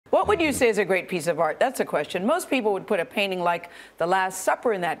What would you say is a great piece of art? That's a question. Most people would put a painting like The Last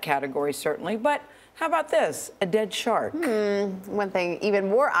Supper in that category, certainly, but how about this? A dead shark. One thing even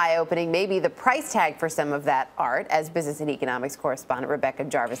more eye-opening, maybe the price tag for some of that art, as business and economics correspondent Rebecca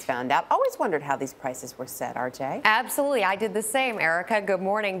Jarvis found out. Always wondered how these prices were set, RJ. Absolutely. I did the same, Erica. Good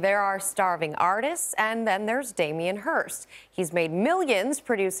morning. There are starving artists, and then there's Damien Hirst. He's made millions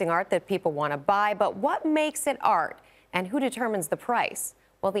producing art that people want to buy, but what makes it art, and who determines the price?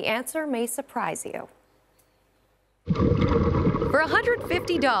 Well, the answer may surprise you. For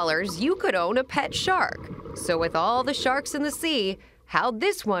 $150, you could own a pet shark. So with all the sharks in the sea, how'd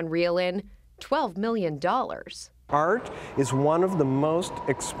this one reel in $12 million? Art is one of the most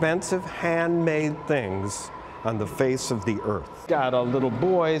expensive handmade things on the face of the earth. Got a little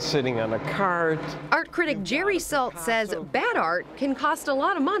boy sitting on a cart. Art critic Jerry Salt says bad art can cost a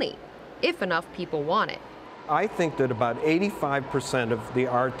lot of money, if enough people want it. I think that about 85% of the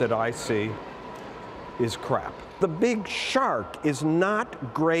art that I see is crap. The big shark is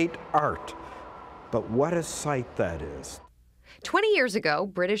not great art, but what a sight that is. 20 years ago,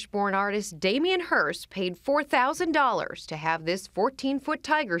 British-born artist Damien Hirst paid $4,000 to have this 14-foot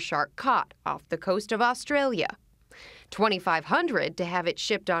tiger shark caught off the coast of Australia. $2,500 to have it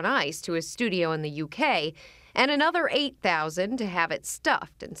shipped on ice to his studio in the UK, and another $8,000 to have it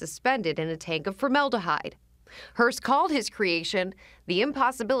stuffed and suspended in a tank of formaldehyde. Hirst called his creation the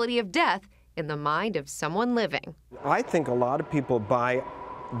impossibility of death in the mind of someone living. I think a lot of people buy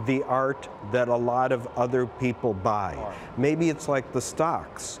the art that a lot of other people buy. Maybe it's like the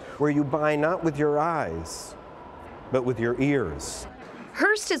stocks, where you buy not with your eyes, but with your ears.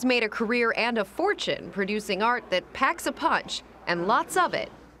 Hirst has made a career and a fortune producing art that packs a punch, and lots of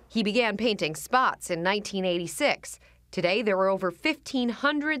it. He began painting spots in 1986. Today, there are over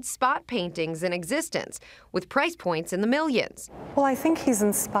 1,500 spot paintings in existence, with price points in the millions. Well, I think he's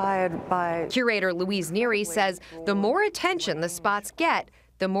inspired by... Curator Louise Neary says the more attention the spots get,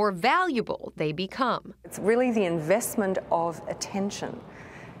 the more valuable they become. It's really the investment of attention,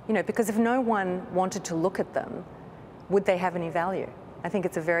 you know, because if no one wanted to look at them, would they have any value? I think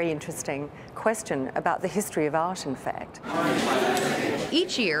it's a very interesting question about the history of art, in fact.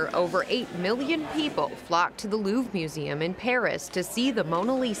 Each year, over 8 million people flock to the Louvre Museum in Paris to see the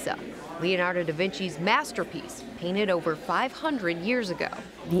Mona Lisa, Leonardo da Vinci's masterpiece, painted over 500 years ago.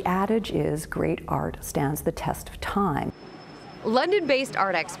 The adage is great art stands the test of time. London-based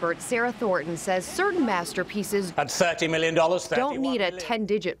art expert Sarah Thornton says certain masterpieces at $30 million, don't need a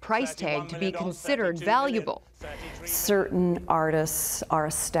 10-digit price tag to be considered valuable. Certain artists are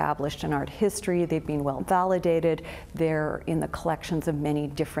established in art history. They've been well validated. They're in the collections of many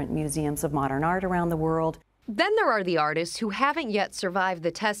different museums of modern art around the world. Then there are the artists who haven't yet survived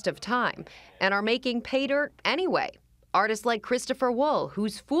the test of time and are making pay dirt anyway. Artists like Christopher Wool,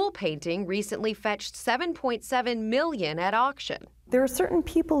 whose Fool painting recently fetched $7.7 million at auction. There are certain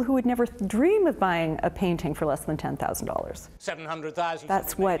people who would never dream of buying a painting for less than $10,000. 700,000.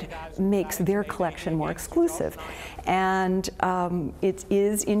 That's what makes their collection more exclusive. And it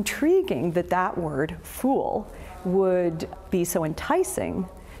is intriguing that that word, fool, would be so enticing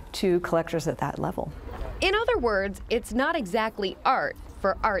to collectors at that level. In other words, it's not exactly art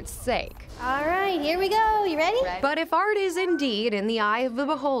for art's sake. All right, here we go. You ready? But if art is indeed in the eye of the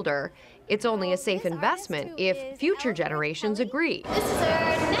beholder, it's only a safe investment if future generations agree. This is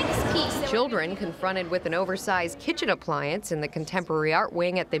our next piece. Children confronted with an oversized kitchen appliance in the Contemporary Art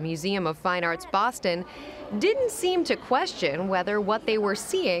Wing at the Museum of Fine Arts Boston didn't seem to question whether what they were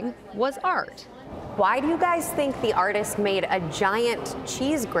seeing was art. Why do you guys think the artist made a giant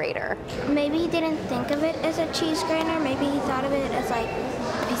cheese grater? Maybe he didn't think of it as a cheese grater. Maybe he thought of it as like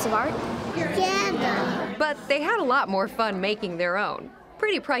a piece of art. Yeah. But they had a lot more fun making their own.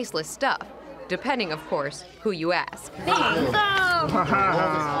 Pretty priceless stuff, depending, of course, who you ask.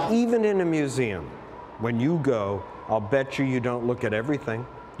 Even in a museum, when you go, I'll bet you don't look at everything.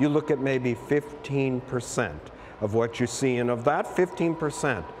 You look at maybe 15% of what you see, and of that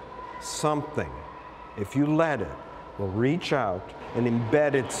 15%, something, if you let it, will reach out and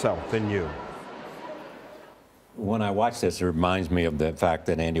embed itself in you. When I watch this, it reminds me of the fact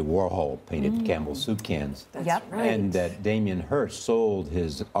that Andy Warhol painted Campbell's soup cans. Yep. Right. And that Damien Hirst sold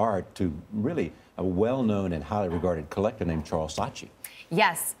his art to really a well-known and highly regarded collector named Charles Saatchi.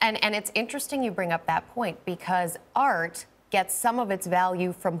 Yes, and it's interesting you bring up that point because art gets some of its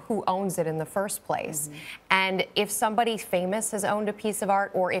value from who owns it in the first place. And if somebody famous has owned a piece of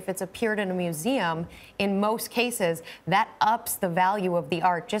art, or if it's appeared in a museum, in most cases, that ups the value of the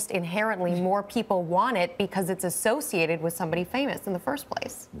art. Just inherently, more people want it because it's associated with somebody famous in the first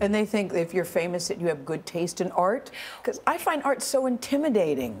place. And they think if you're famous that you have good taste in art? Because I find art so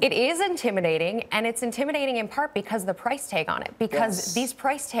intimidating. It is intimidating, and it's intimidating in part because of the price tag on it. Because these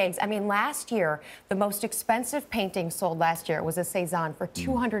price tags, I mean, last year, the most expensive painting sold last year was a Cézanne for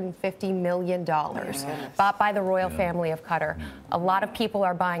 $250 million, bought by the royal family of Qatar. A lot of people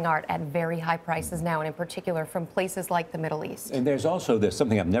are buying art at very high prices now, and in particular from places like the Middle East. And there's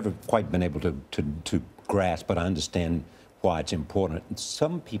something I've never quite been able to grasp, but I understand why it's important.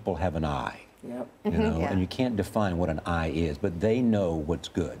 Some people have an eye, you know, and you can't define what an eye is, but they know what's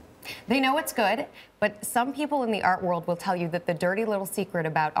good. They know it's good, but some people in the art world will tell you that the dirty little secret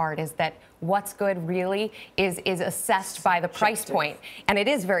about art is that what's good really is assessed by the price point. And it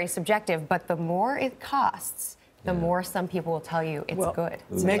is very subjective, but the more it costs, the more some people will tell you it's good.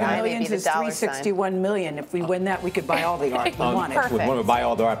 Mega Millions is $361 million. If we win that, we could buy all the art we wanted. We want to buy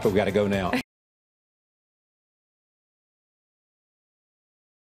all the art, but we got to go now.